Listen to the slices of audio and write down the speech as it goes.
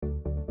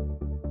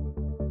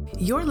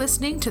You're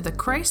listening to the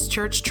Christ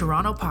Church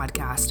Toronto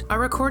podcast, a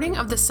recording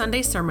of the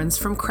Sunday sermons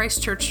from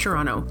Christ Church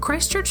Toronto.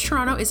 Christ Church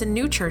Toronto is a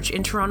new church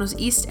in Toronto's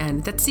East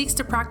End that seeks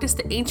to practice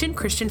the ancient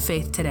Christian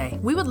faith today.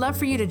 We would love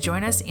for you to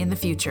join us in the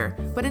future,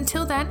 but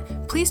until then,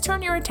 please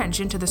turn your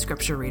attention to the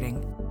scripture reading.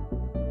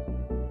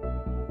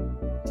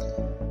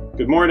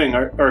 Good morning.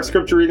 Our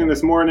scripture reading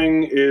this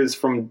morning is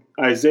from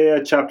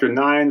Isaiah chapter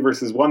 9,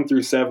 verses 1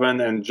 through 7,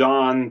 and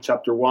John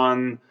chapter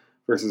 1,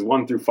 verses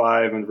 1 through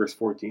 5, and verse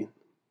 14.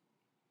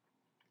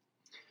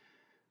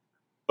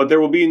 But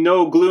there will be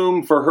no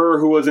gloom for her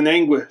who was in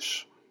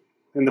anguish.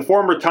 In the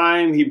former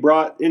time he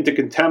brought into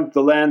contempt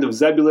the land of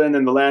Zebulun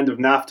and the land of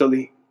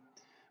Naphtali.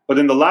 But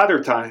in the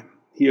latter time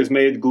he has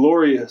made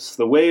glorious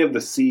the way of the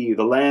sea,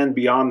 the land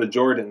beyond the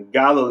Jordan,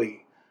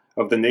 Galilee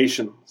of the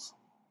nations.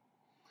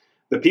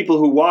 The people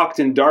who walked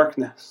in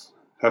darkness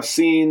have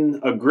seen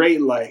a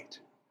great light.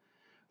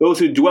 Those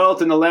who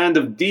dwelt in the land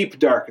of deep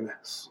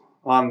darkness,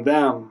 on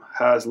them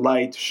has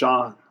light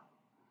shone.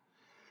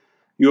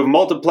 You have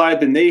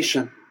multiplied the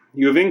nation.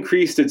 You have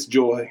increased its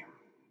joy.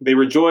 They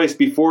rejoice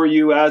before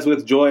you as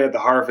with joy at the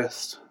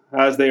harvest,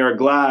 as they are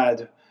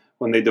glad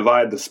when they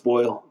divide the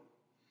spoil.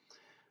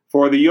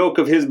 For the yoke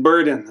of his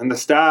burden and the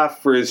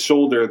staff for his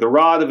shoulder, the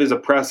rod of his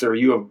oppressor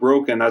you have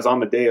broken as on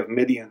the day of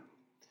Midian.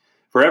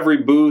 For every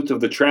boot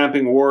of the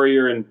tramping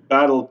warrior in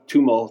battle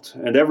tumult,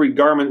 and every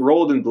garment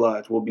rolled in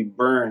blood will be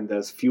burned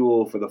as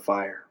fuel for the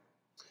fire.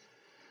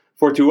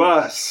 For to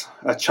us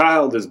a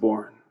child is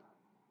born,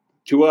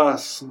 to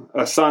us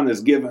a son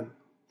is given,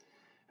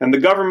 and the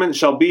government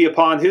shall be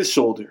upon his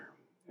shoulder,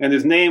 and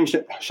his name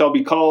shall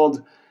be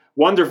called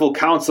Wonderful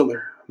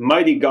Counselor,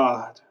 Mighty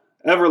God,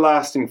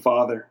 Everlasting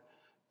Father,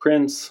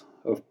 Prince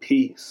of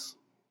Peace.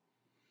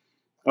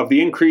 Of the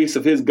increase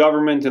of his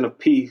government and of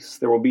peace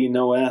there will be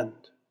no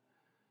end,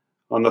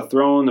 on the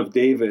throne of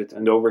David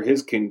and over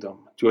his kingdom,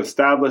 to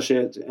establish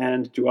it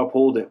and to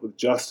uphold it with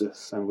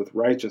justice and with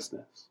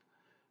righteousness,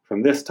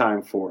 from this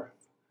time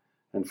forth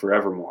and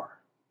forevermore.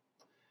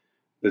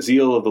 The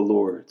zeal of the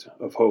Lord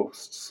of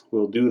hosts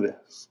will do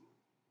this.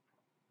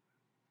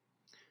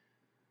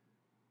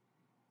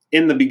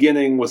 In the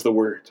beginning was the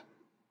Word,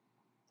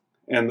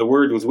 and the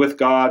Word was with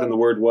God, and the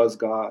Word was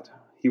God.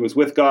 He was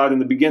with God in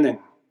the beginning.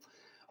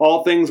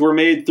 All things were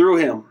made through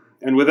him,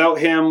 and without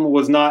him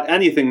was not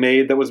anything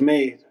made that was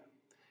made.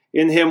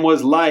 In him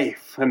was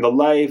life, and the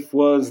life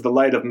was the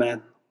light of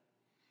men.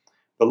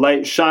 The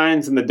light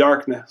shines in the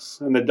darkness,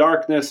 and the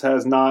darkness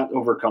has not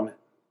overcome it.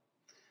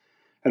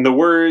 And the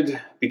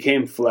Word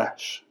became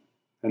flesh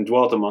and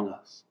dwelt among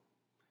us.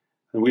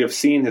 And we have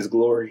seen his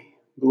glory,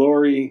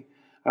 glory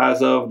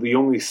as of the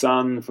only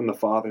Son from the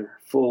Father,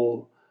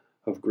 full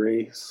of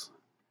grace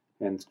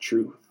and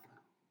truth.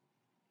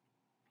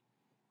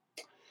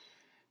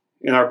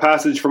 In our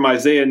passage from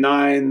Isaiah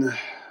 9,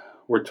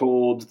 we're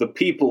told, the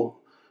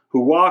people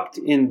who walked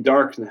in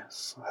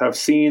darkness have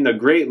seen a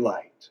great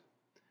light.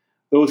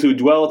 Those who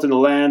dwelt in the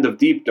land of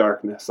deep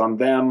darkness, on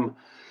them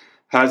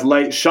has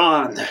light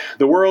shone.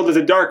 The world is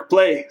a dark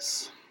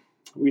place.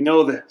 We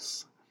know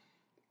this.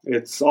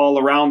 It's all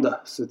around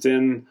us. It's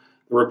in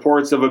the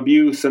reports of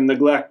abuse and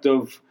neglect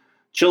of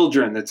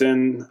children. It's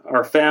in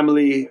our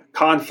family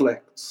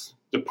conflicts,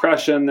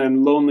 depression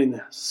and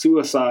loneliness,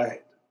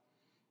 suicide,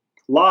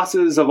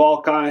 losses of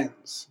all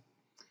kinds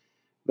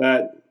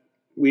that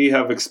we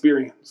have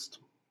experienced,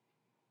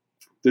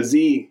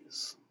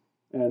 disease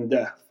and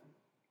death.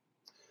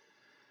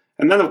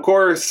 And then, of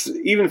course,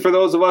 even for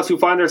those of us who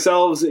find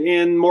ourselves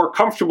in more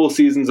comfortable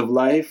seasons of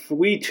life,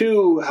 we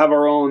too have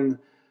our own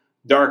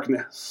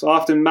darkness,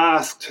 often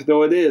masked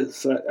though it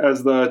is.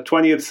 As the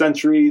 20th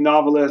century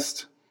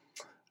novelist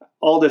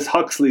Aldous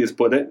Huxley has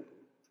put it,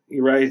 he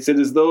writes, "It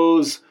is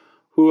those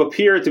who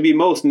appear to be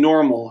most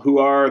normal who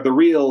are the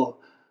real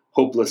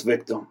hopeless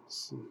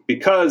victims.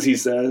 Because," he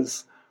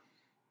says,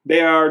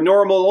 "they are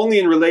normal only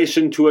in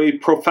relation to a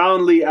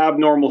profoundly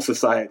abnormal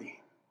society.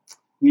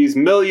 These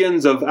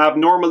millions of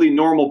abnormally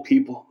normal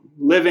people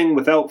living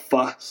without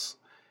fuss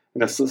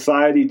in a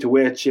society to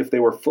which, if they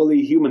were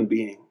fully human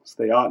beings,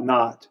 they ought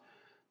not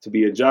to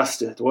be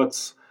adjusted."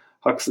 What's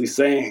Huxley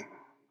saying?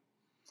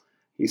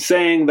 He's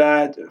saying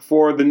that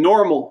for the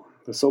normal,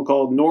 the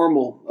so-called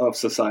normal of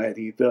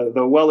society,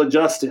 the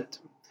well-adjusted,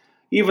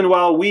 even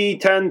while we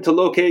tend to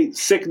locate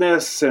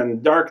sickness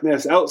and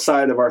darkness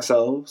outside of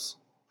ourselves,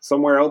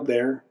 somewhere out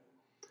there,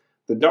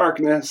 the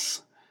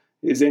darkness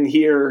is in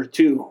here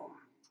too.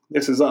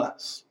 This is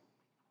us.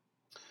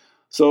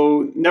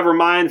 So never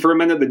mind for a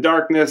minute the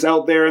darkness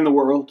out there in the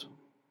world,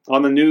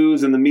 on the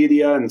news and the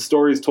media and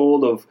stories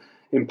told of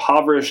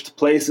impoverished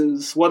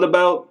places. What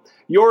about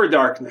your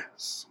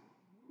darkness?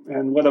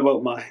 And what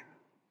about mine?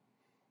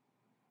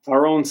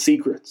 Our own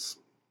secrets,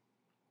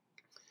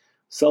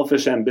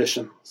 selfish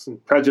ambitions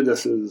and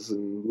prejudices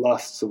and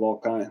lusts of all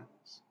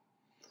kinds.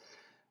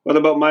 What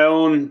about my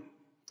own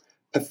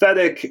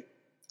pathetic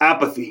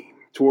apathy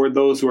toward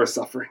those who are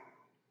suffering?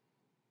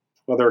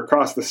 Whether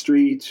across the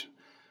street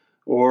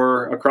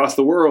or across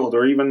the world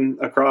or even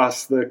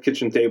across the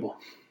kitchen table.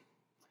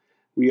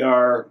 We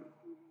are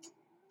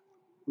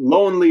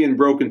lonely and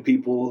broken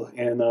people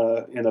in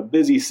a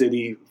busy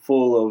city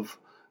full of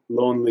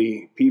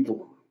lonely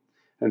people.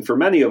 And for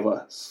many of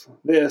us,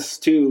 this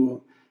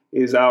too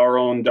is our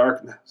own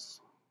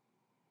darkness.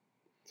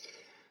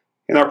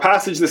 In our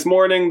passage this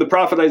morning, the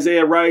prophet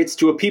Isaiah writes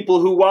to a people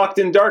who walked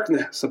in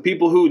darkness, a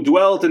people who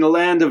dwelt in a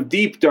land of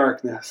deep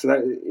darkness.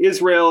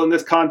 Israel, in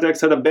this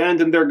context, had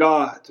abandoned their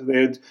God.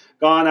 They had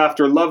gone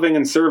after loving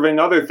and serving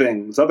other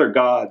things, other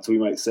gods, we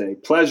might say,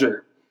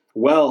 pleasure,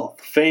 wealth,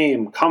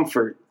 fame,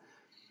 comfort.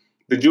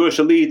 The Jewish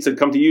elites had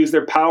come to use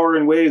their power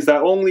in ways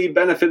that only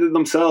benefited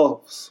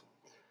themselves,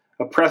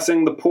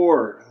 oppressing the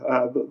poor,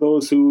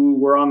 those who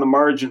were on the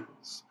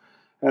margins.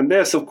 And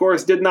this, of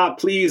course, did not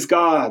please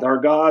God, our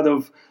God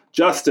of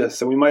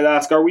justice. And we might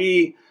ask, are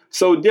we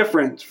so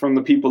different from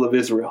the people of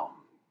Israel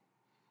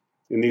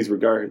in these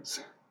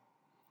regards?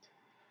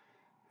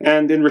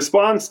 And in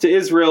response to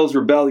Israel's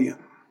rebellion,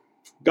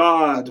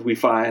 God, we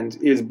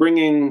find, is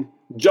bringing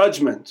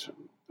judgment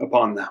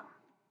upon them.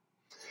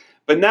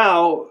 But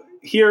now,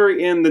 here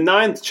in the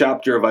 9th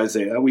chapter of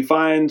Isaiah, we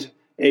find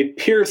a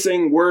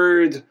piercing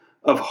word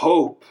of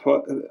hope.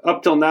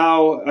 Up till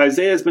now,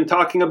 Isaiah has been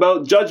talking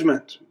about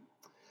judgment.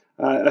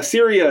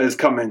 Assyria is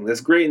coming,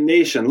 this great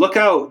nation. Look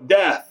out,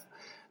 death,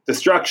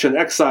 destruction,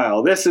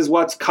 exile. This is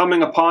what's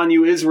coming upon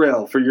you,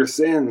 Israel, for your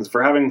sins,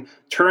 for having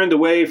turned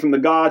away from the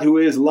God who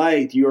is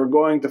light. You are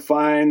going to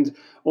find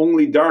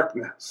only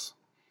darkness.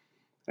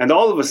 And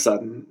all of a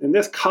sudden, in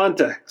this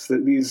context,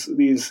 that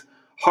these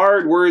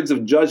hard words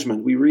of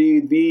judgment, we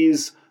read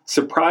these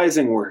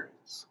surprising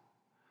words.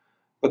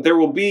 But there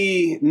will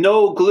be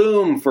no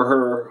gloom for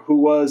her who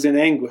was in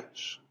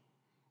anguish.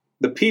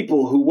 The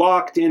people who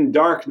walked in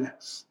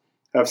darkness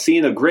have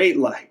seen a great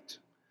light.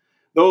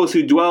 Those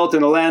who dwelt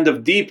in a land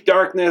of deep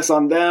darkness,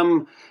 on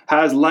them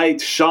has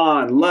light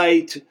shone,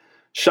 light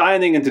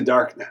shining into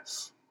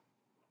darkness.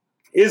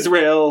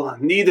 Israel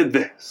needed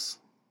this,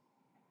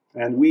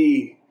 and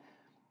we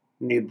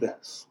need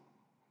this.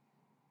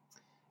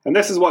 And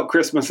this is what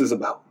Christmas is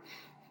about.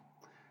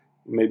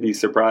 You may be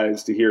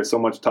surprised to hear so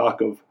much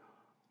talk of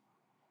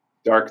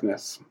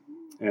darkness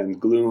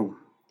and gloom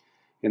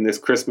in this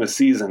Christmas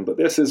season, but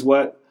this is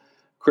what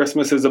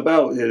Christmas is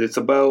about. It's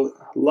about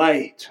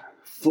light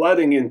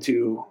flooding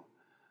into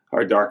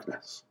our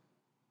darkness.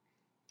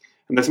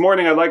 And this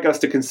morning I'd like us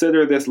to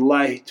consider this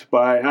light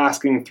by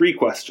asking 3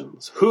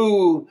 questions.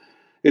 Who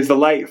is the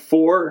light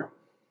for?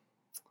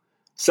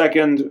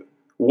 Second,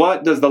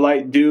 what does the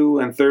light do?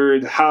 And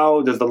third,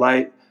 how does the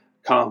light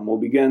come? We'll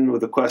begin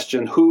with the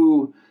question,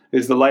 who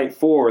is the light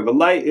for? The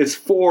light is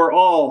for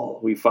all,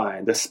 we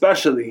find,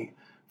 especially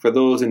for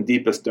those in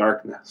deepest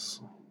darkness.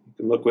 You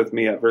can look with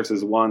me at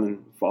verses 1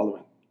 and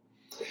following.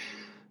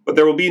 But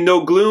there will be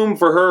no gloom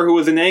for her who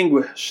was in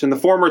anguish. In the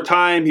former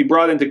time he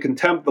brought into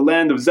contempt the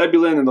land of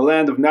Zebulun and the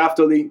land of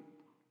Naphtali.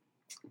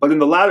 But in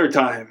the latter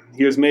time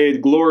he has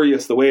made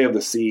glorious the way of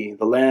the sea,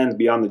 the land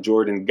beyond the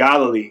Jordan,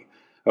 Galilee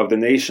of the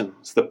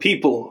nations. The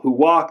people who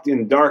walked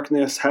in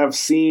darkness have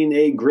seen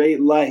a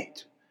great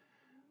light.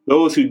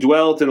 Those who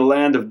dwelt in a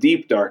land of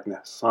deep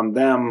darkness, on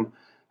them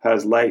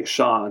has light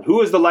shone.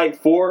 Who is the light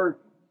for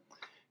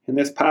in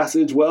this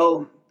passage?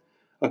 Well,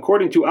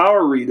 according to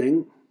our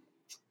reading,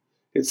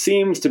 it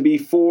seems to be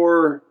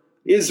for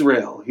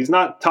Israel. He's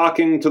not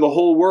talking to the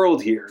whole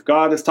world here.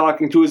 God is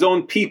talking to his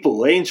own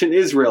people, ancient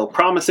Israel,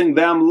 promising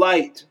them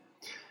light.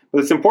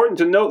 But it's important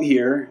to note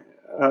here,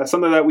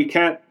 something that we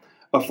can't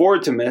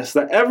afford to miss,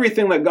 that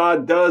everything that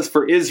God does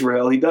for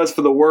Israel, he does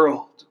for the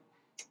world.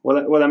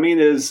 What I mean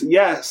is,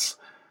 yes,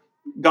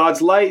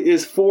 God's light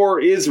is for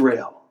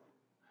Israel,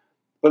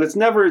 but it's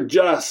never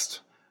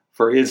just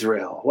for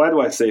Israel. Why do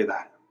I say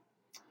that?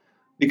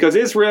 Because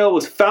Israel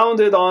was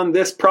founded on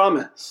this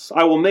promise.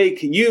 I will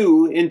make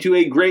you into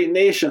a great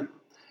nation,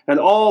 and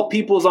all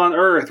peoples on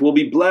earth will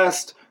be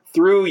blessed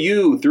through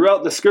you.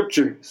 Throughout the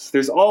scriptures,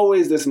 there's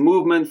always this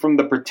movement from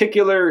the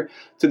particular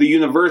to the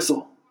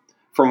universal,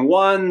 from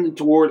one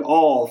toward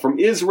all, from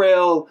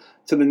Israel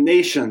to the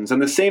nations.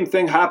 And the same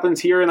thing happens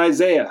here in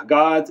Isaiah.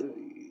 God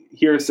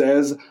here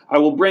says, I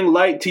will bring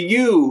light to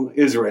you,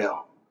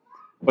 Israel.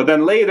 But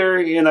then later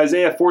in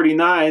Isaiah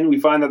 49, we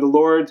find that the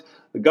Lord,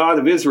 the God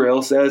of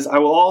Israel, says, I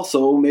will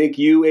also make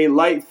you a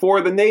light for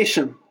the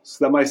nations,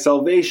 that my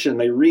salvation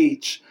may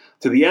reach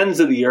to the ends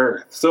of the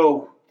earth.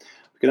 So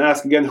we can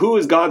ask again, who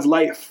is God's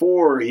light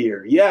for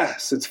here?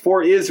 Yes, it's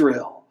for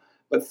Israel.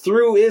 But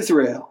through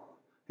Israel,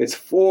 it's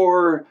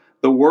for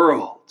the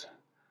world.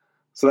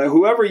 So that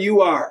whoever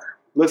you are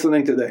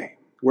listening today,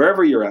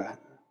 wherever you're at,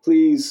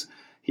 please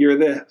hear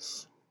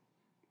this.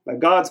 That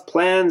God's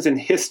plans in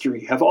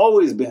history have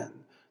always been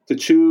to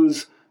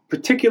choose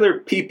particular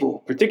people,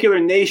 particular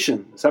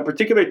nations, at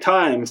particular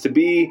times to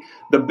be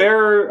the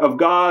bearer of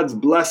God's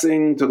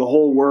blessing to the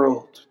whole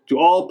world, to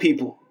all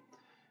people.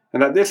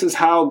 And that this is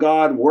how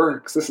God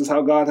works. This is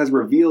how God has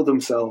revealed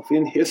himself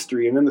in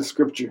history and in the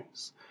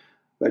scriptures.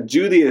 That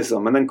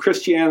Judaism and then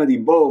Christianity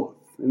both,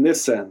 in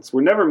this sense,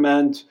 were never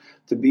meant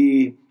to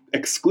be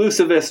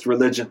exclusivist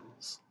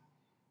religions,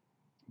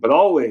 but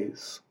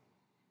always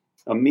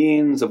a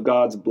means of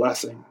God's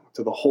blessing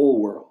to the whole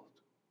world.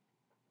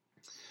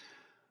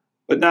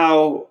 But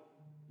now,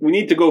 we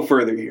need to go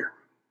further here.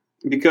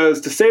 Because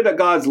to say that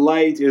God's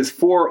light is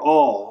for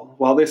all,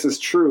 while this is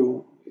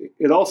true,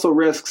 it also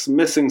risks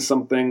missing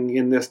something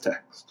in this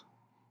text.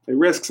 It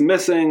risks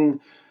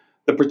missing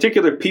the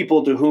particular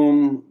people to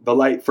whom the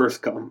light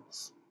first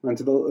comes, and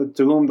to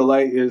whom the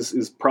light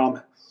is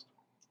promised.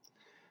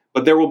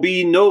 But there will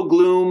be no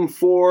gloom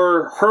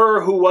for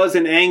her who was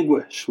in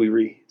anguish, we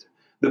read.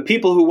 The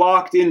people who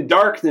walked in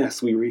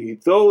darkness, we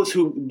read. Those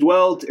who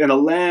dwelt in a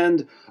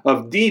land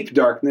of deep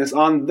darkness,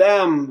 on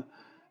them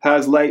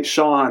has light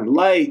shone.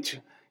 Light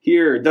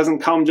here doesn't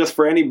come just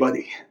for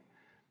anybody,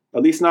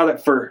 at least not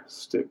at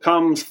first. It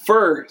comes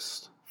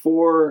first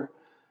for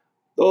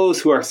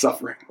those who are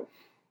suffering,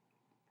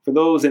 for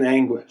those in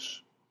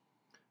anguish,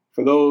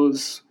 for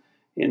those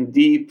in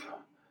deep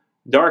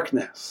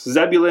darkness.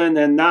 Zebulun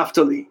and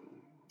Naphtali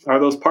are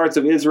those parts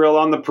of Israel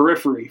on the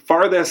periphery,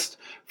 farthest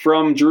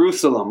from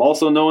Jerusalem,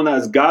 also known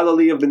as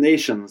Galilee of the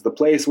nations, the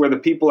place where the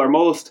people are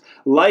most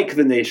like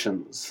the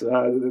nations.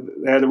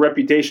 They had a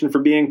reputation for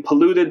being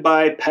polluted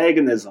by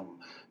paganism,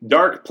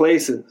 dark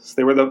places.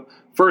 They were the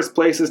first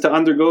places to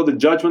undergo the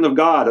judgment of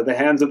God at the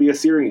hands of the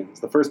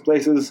Assyrians, the first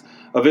places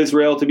of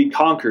Israel to be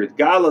conquered.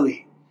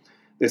 Galilee,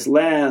 this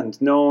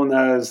land known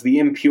as the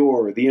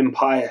impure, the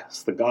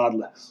impious, the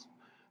godless,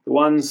 the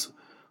ones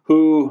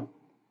who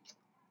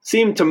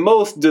seem to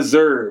most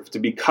deserve to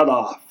be cut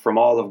off from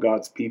all of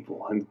God's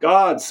people. And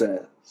God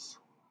says,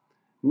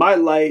 my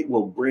light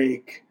will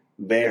break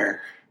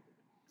there.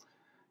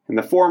 In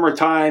the former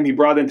time, he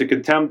brought into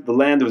contempt the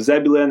land of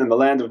Zebulun and the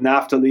land of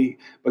Naphtali,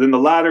 but in the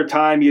latter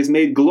time, he has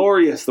made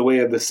glorious the way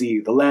of the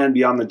sea, the land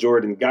beyond the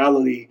Jordan,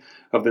 Galilee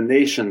of the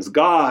nations.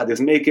 God is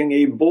making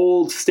a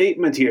bold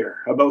statement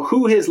here about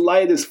who his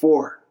light is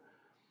for.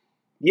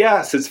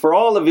 Yes, it's for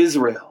all of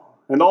Israel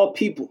and all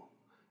people,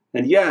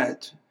 and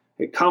yet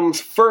it comes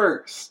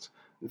first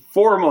and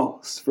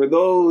foremost for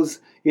those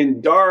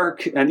in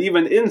dark and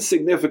even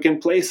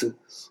insignificant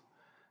places.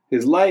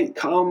 His light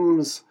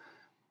comes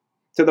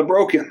to the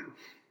broken,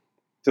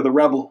 to the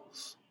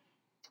rebels,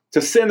 to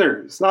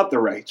sinners, not the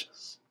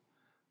righteous,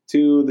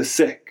 to the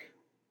sick,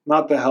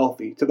 not the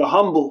healthy, to the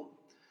humble,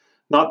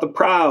 not the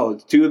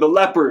proud, to the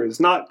lepers,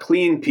 not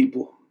clean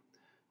people,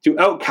 to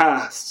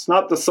outcasts,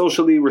 not the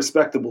socially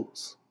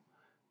respectables,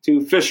 to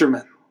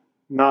fishermen,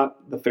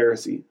 not the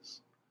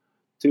Pharisees,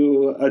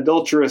 to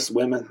adulterous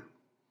women,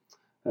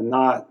 and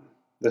not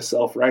the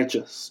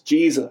self-righteous.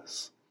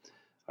 Jesus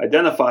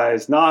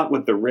identifies not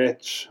with the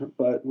rich,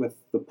 but with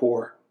the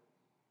poor,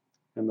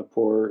 and the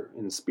poor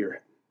in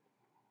spirit.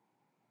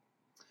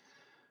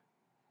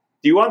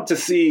 Do you want to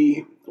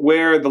see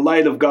where the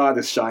light of God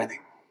is shining?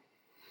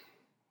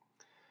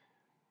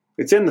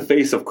 It's in the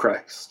face of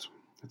Christ.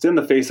 It's in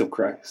the face of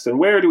Christ. And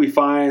where do we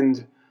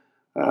find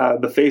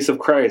the face of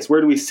Christ?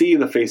 Where do we see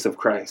the face of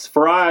Christ?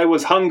 For I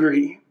was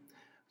hungry,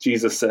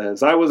 Jesus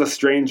says. I was a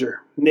stranger,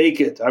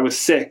 naked. I was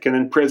sick and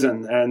in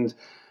prison, and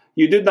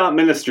you did not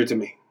minister to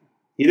me.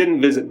 You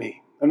didn't visit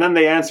me. And then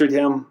they answered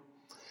him,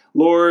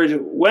 Lord,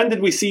 when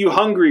did we see you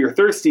hungry or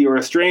thirsty or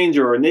a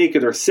stranger or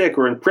naked or sick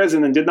or in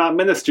prison and did not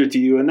minister to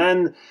you? And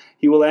then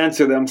he will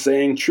answer them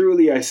saying,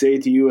 truly I say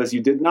to you, as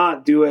you did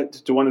not do it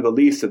to one of the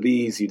least of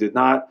these, you did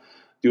not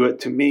do it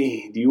to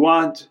me. Do you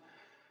want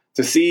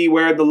to see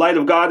where the light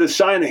of God is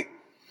shining?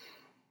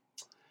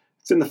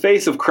 It's in the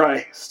face of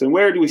Christ. And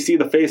where do we see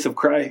the face of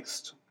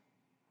Christ?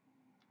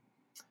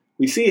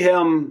 We see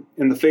him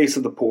in the face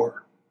of the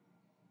poor,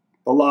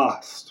 the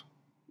lost,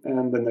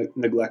 and the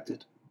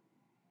neglected.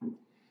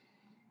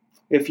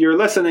 If you're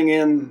listening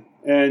in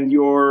and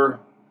you're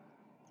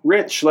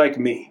rich like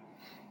me,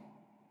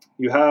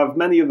 you have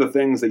many of the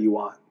things that you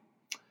want.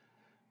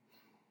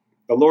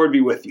 The Lord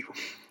be with you.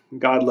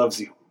 God loves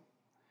you.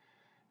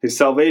 His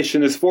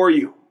salvation is for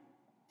you,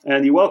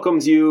 and he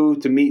welcomes you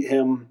to meet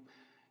him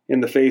in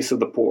the face of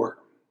the poor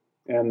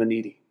and the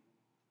needy.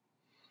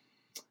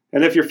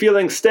 And if you're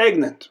feeling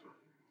stagnant,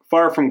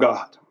 far from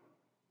God,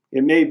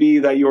 it may be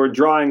that your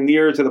drawing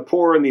near to the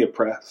poor and the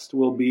oppressed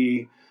will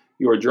be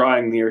your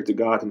drawing near to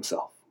God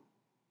himself.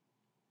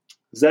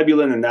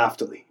 Zebulun and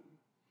Naphtali,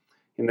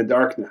 in the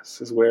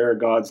darkness, is where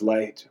God's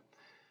light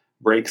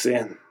breaks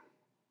in.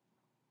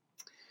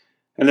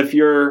 And if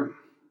you're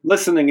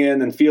listening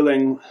in and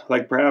feeling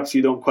like perhaps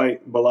you don't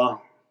quite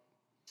belong,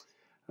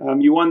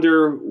 you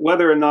wonder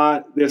whether or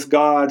not this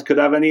God could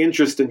have any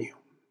interest in you.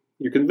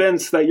 You're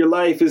convinced that your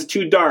life is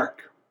too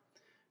dark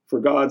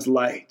for God's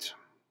light.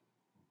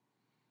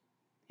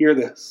 Hear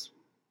this.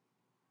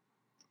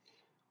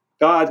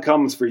 God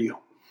comes for you.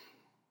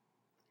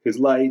 His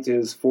light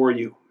is for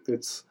you.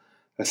 It's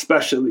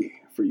especially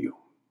for you.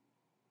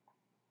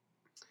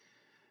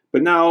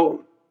 But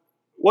now,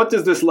 what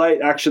does this light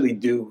actually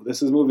do?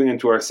 This is moving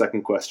into our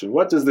second question.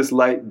 What does this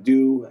light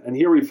do? And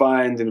here we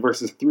find in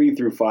verses 3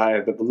 through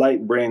 5 that the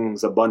light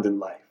brings abundant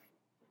life.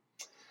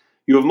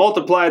 You have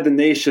multiplied the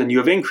nation. You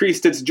have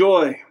increased its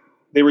joy.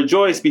 They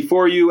rejoice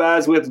before you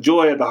as with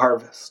joy at the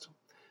harvest,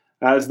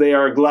 as they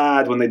are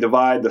glad when they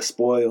divide the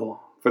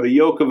spoil. For the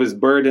yoke of his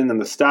burden and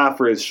the staff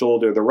for his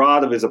shoulder, the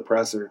rod of his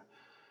oppressor,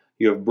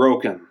 you have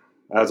broken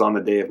as on the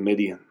day of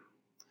Midian.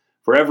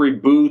 For every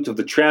boot of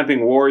the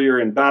tramping warrior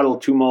in battle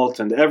tumult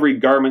and every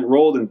garment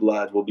rolled in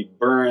blood will be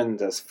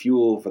burned as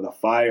fuel for the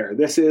fire.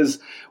 This is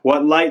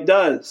what light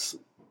does.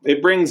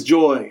 It brings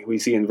joy, we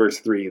see in verse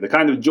 3, the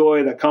kind of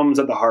joy that comes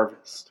at the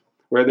harvest,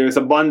 where there's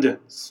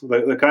abundance,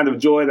 the kind of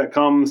joy that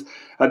comes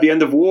at the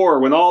end of war,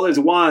 when all is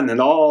won and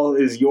all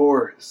is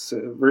yours.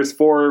 Verse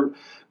 4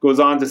 goes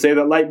on to say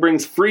that light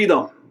brings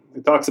freedom.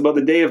 It talks about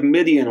the day of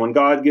Midian, when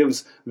God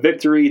gives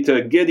victory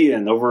to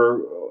Gideon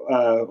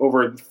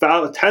over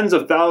tens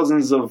of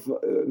thousands of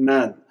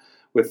men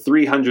with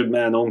 300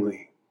 men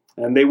only.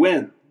 And they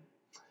win.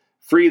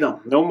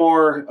 Freedom, no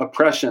more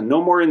oppression,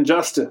 no more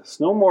injustice,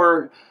 no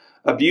more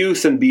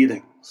abuse and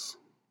beatings.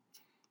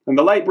 And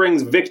the light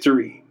brings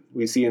victory,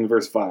 we see in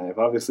verse 5,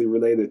 obviously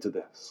related to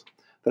this.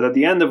 That at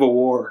the end of a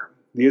war,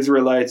 the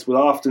Israelites would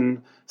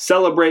often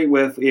celebrate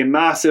with a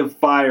massive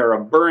fire,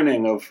 a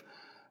burning of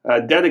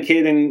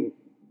dedicating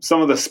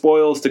some of the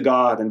spoils to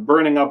God and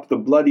burning up the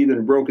bloodied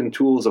and broken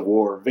tools of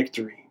war,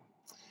 victory.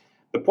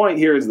 The point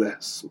here is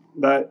this,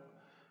 that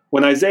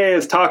when Isaiah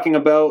is talking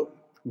about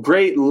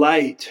great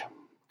light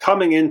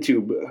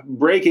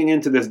breaking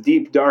into this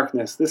deep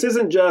darkness, this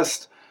isn't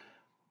just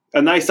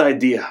a nice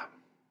idea.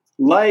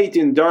 Light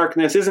in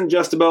darkness isn't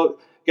just about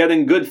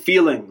getting good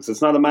feelings.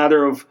 It's not a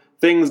matter of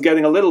things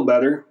getting a little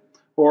better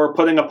or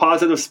putting a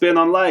positive spin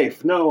on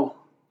life. No.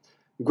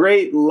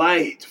 Great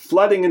light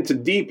flooding into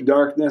deep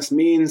darkness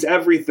means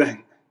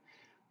everything.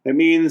 It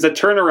means a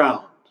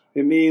turnaround.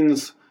 It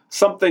means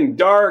something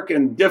dark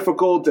and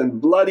difficult and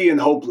bloody and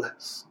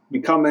hopeless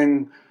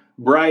becoming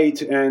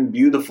bright and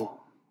beautiful.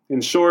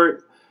 In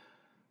short,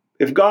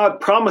 if God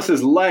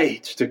promises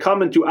light to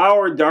come into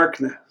our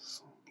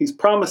darkness, He's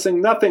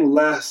promising nothing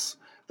less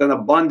than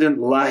abundant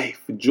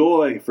life,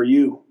 joy for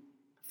you,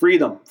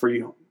 freedom for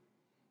you,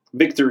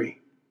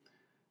 victory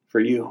for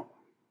you.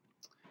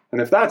 And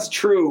if that's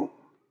true,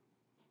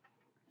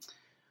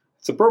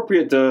 it's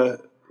appropriate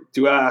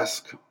to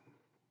ask,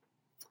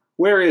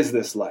 where is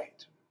this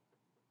light?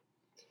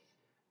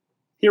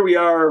 Here we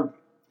are,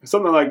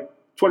 something like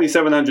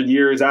 2,700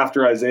 years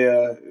after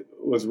Isaiah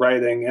was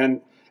writing,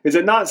 and is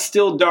it not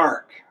still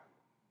dark?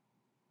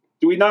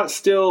 Do we not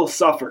still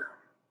suffer?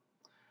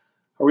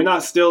 Are we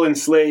not still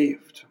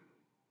enslaved?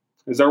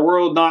 Is our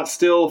world not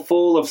still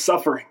full of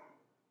suffering?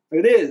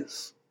 It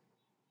is.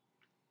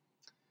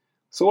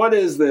 So what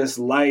is this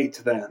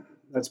light then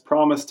that's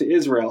promised to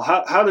Israel?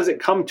 How does it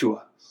come to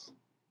us?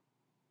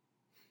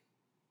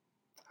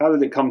 How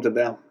did it come to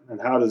them?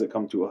 And how does it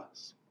come to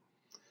us?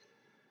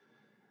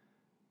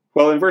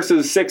 Well, in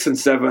verses 6 and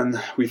 7,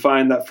 we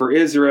find that for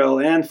Israel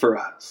and for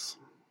us,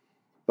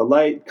 the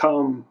light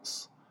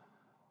comes,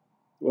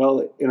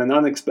 well, in an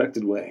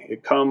unexpected way.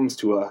 It comes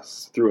to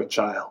us through a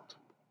child.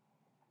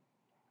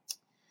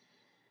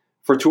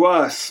 For to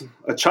us,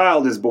 a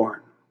child is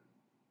born.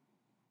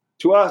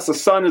 To us, a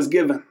son is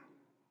given.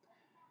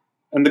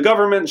 And the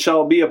government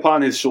shall be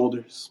upon his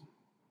shoulders.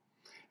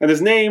 And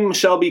his name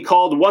shall be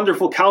called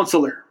Wonderful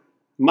Counselor,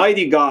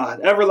 Mighty God,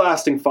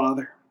 Everlasting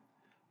Father,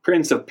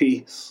 Prince of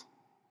Peace.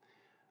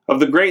 Of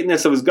the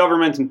greatness of his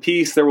government and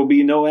peace there will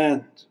be no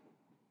end.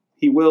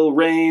 He will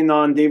reign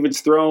on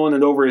David's throne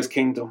and over his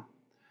kingdom,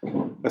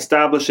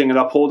 establishing and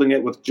upholding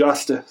it with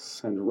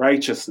justice and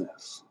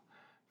righteousness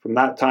from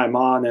that time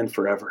on and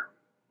forever.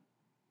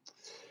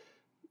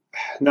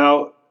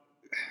 Now,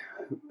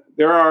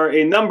 there are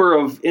a number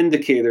of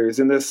indicators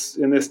in this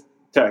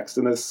text,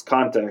 in this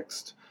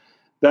context,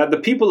 that the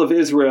people of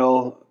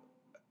Israel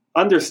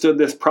understood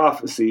this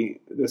prophecy,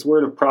 this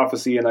word of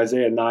prophecy in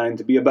Isaiah 9,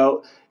 to be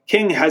about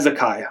King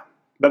Hezekiah,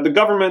 that the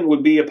government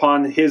would be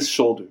upon his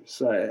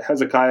shoulders.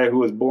 Hezekiah, who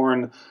was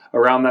born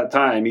around that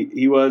time,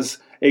 he was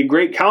a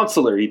great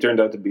counselor, he turned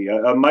out to be,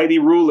 a mighty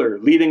ruler,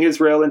 leading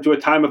Israel into a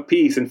time of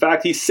peace. In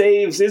fact, he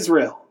saves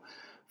Israel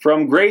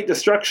from great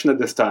destruction at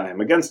this time,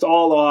 against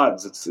all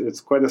odds.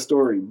 It's quite a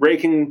story,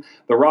 breaking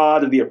the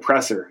rod of the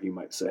oppressor, you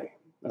might say,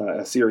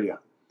 Assyria,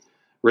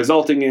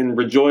 resulting in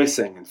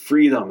rejoicing and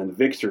freedom and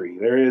victory.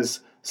 There is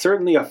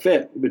certainly a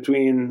fit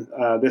between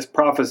this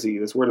prophecy,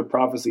 this word of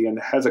prophecy, and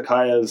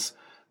Hezekiah's,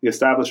 the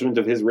establishment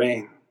of his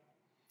reign.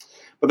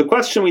 But the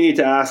question we need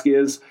to ask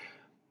is,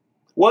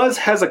 was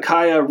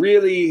Hezekiah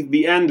really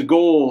the end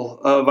goal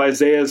of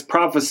Isaiah's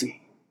prophecy?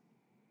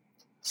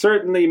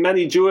 Certainly,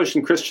 many Jewish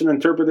and Christian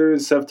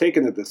interpreters have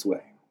taken it this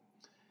way.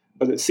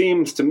 But it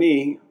seems to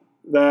me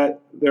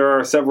that there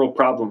are several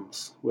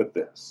problems with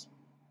this.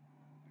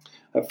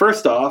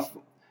 First off,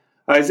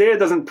 Isaiah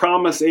doesn't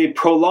promise a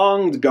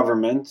prolonged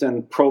government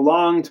and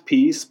prolonged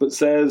peace, but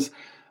says,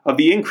 of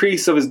the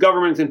increase of his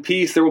government and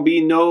peace there will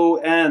be no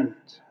end.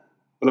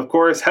 But of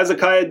course,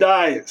 Hezekiah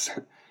dies,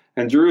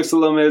 and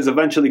Jerusalem is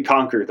eventually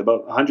conquered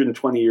about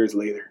 120 years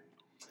later.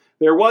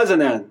 There was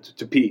an end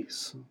to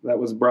peace that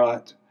was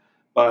brought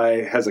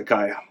by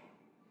Hezekiah.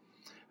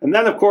 And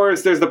then, of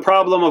course, there's the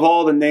problem of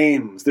all the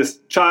names. This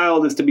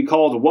child is to be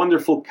called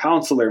Wonderful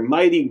Counselor,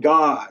 Mighty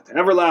God,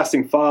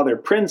 Everlasting Father,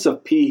 Prince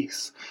of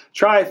Peace.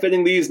 Try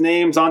fitting these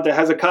names onto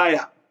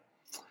Hezekiah.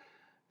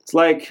 It's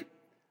like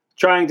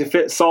trying to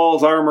fit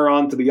Saul's armor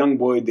onto the young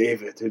boy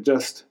David. It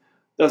just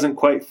doesn't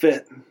quite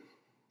fit.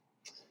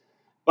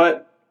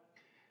 But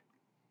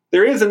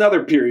there is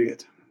another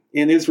period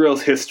in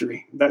Israel's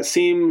history that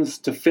seems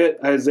to fit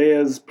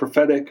Isaiah's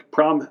prophetic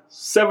promise.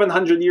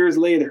 700 years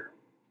later,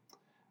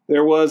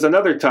 there was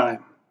another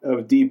time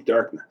of deep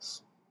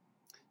darkness.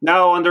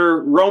 Now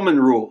under Roman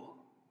rule,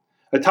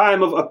 a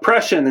time of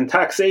oppression and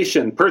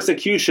taxation,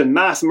 persecution,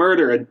 mass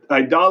murder,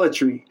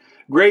 idolatry,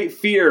 great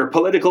fear,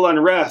 political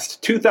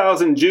unrest.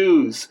 2,000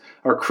 Jews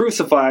are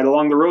crucified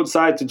along the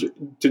roadside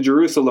to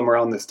Jerusalem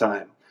around this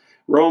time.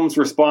 Rome's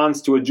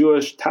response to a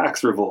Jewish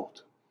tax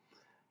revolt.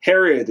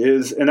 Herod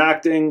is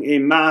enacting a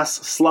mass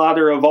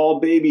slaughter of all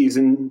babies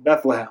in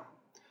Bethlehem.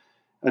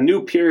 A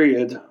new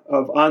period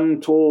of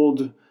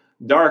untold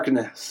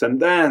darkness.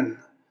 And then,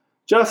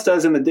 just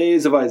as in the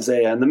days of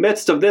Isaiah, in the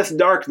midst of this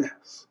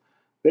darkness,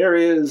 there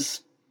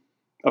is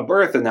a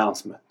birth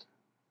announcement.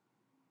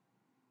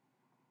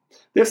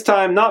 This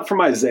time not from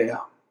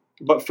Isaiah,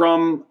 but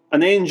from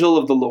an angel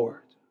of the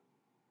Lord,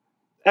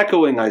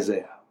 echoing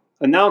Isaiah,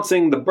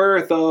 announcing the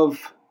birth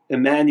of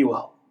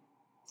Emmanuel,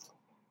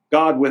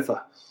 God with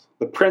us,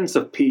 the Prince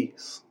of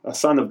Peace, a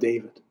son of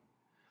David.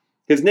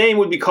 His name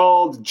would be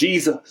called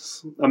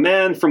Jesus, a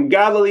man from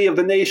Galilee of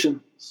the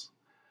nations.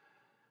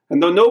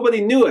 And though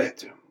nobody knew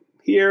it,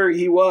 here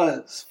he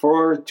was,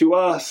 for to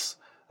us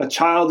a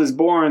child is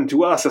born,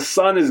 to us a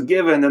son is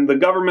given, and the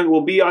government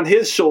will be on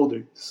his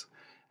shoulders.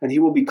 And he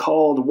will be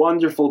called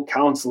Wonderful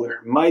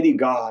Counselor, Mighty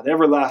God,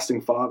 Everlasting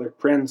Father,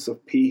 Prince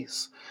of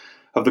Peace.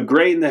 Of the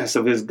greatness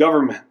of his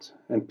government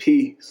and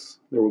peace,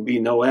 there will be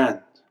no end.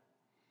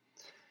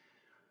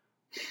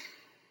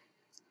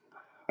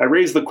 I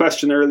raised the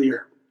question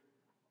earlier.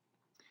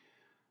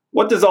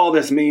 What does all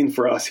this mean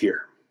for us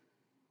here?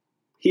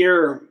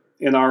 Here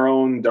in our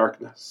own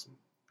darkness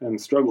and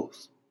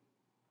struggles.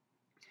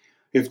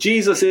 If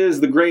Jesus is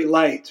the great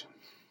light,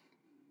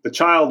 the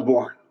child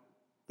born,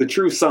 the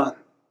true Son,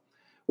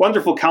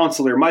 Wonderful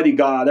Counselor, Mighty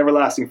God,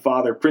 Everlasting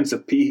Father, Prince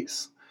of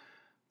Peace,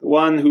 the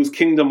one whose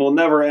kingdom will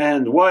never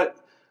end, what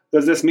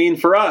does this mean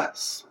for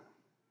us?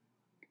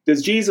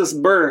 Does Jesus'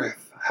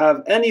 birth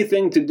have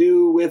anything to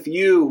do with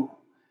you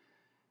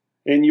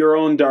in your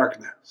own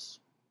darkness?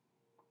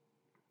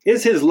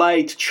 Is his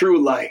light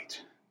true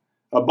light,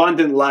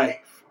 abundant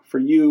life for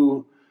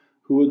you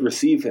who would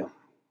receive him?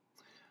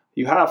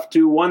 You have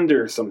to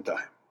wonder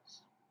sometimes.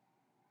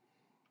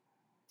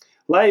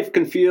 Life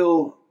can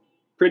feel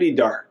pretty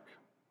dark.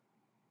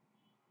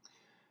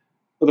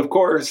 But of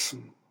course,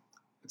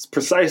 it's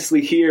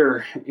precisely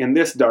here in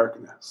this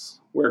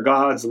darkness where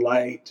God's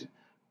light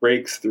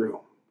breaks through.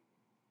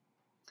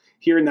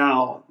 Hear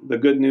now the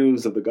good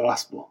news of the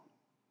gospel.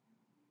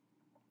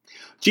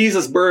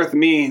 Jesus' birth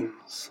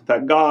means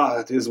that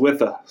God is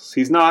with us.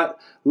 He's not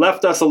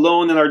left us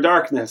alone in our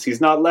darkness.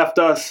 He's not left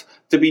us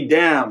to be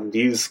damned.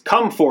 He's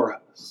come for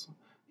us.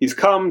 He's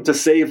come to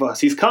save us.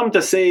 He's come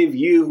to save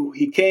you.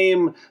 He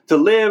came to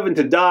live and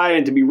to die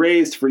and to be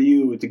raised for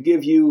you, to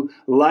give you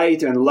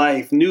light and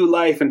life, new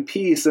life and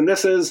peace. And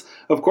this is,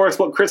 of course,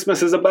 what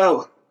Christmas is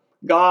about.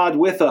 God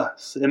with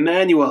us,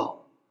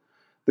 Emmanuel.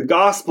 The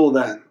gospel,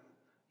 then,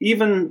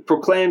 even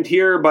proclaimed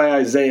here by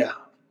Isaiah,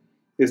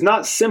 is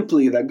not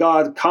simply that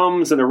God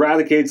comes and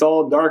eradicates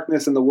all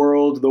darkness in the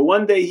world, though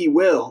one day he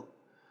will,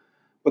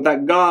 but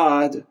that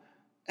God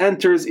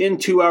enters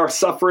into our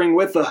suffering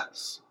with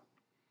us,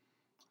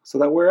 so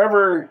that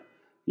wherever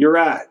you're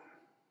at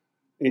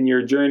in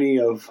your journey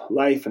of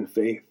life and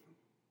faith,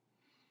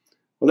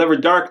 whatever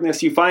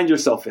darkness you find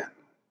yourself in,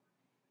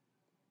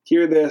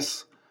 hear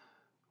this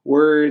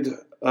word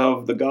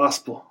of the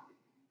gospel,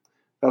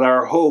 that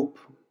our hope,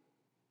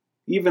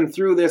 even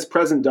through this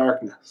present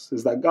darkness,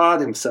 is that God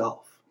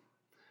himself,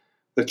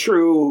 the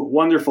true,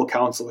 wonderful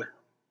counselor,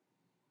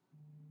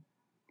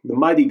 the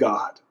mighty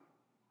God,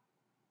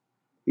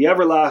 the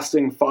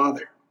everlasting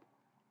Father,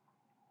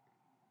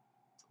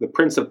 the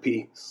Prince of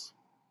Peace,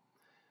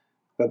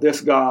 that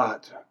this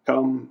God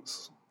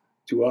comes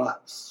to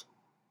us.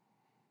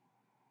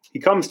 He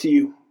comes to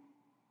you,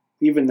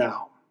 even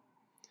now,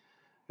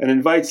 and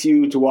invites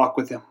you to walk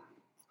with him,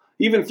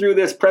 even through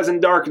this present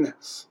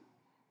darkness.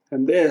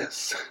 And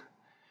this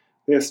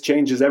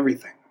changes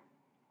everything.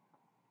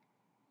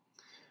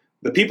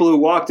 The people who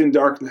walked in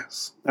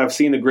darkness have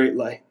seen a great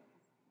light.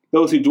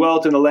 Those who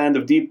dwelt in a land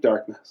of deep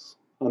darkness,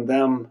 on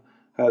them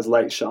has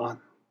light shone.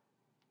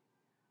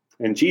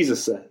 And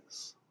Jesus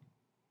says,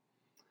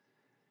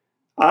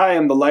 I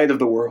am the light of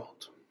the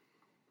world.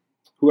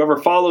 Whoever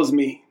follows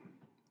me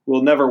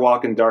will never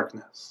walk in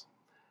darkness,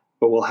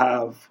 but will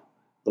have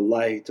the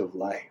light of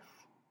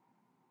life.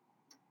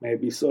 May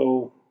it be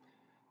so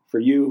for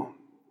you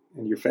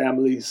and your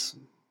families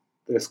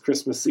this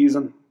Christmas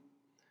season.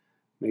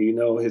 May you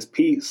know his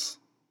peace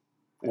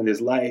and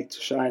his light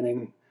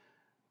shining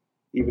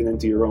even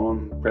into your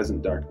own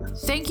present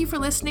darkness. Thank you for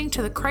listening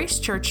to the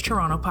Christ Church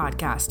Toronto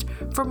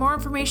podcast. For more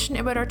information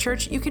about our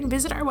church, you can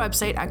visit our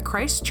website at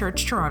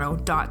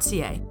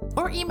christchurchtoronto.ca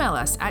or email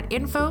us at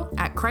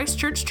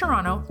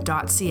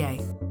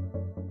info@christchurchtoronto.ca.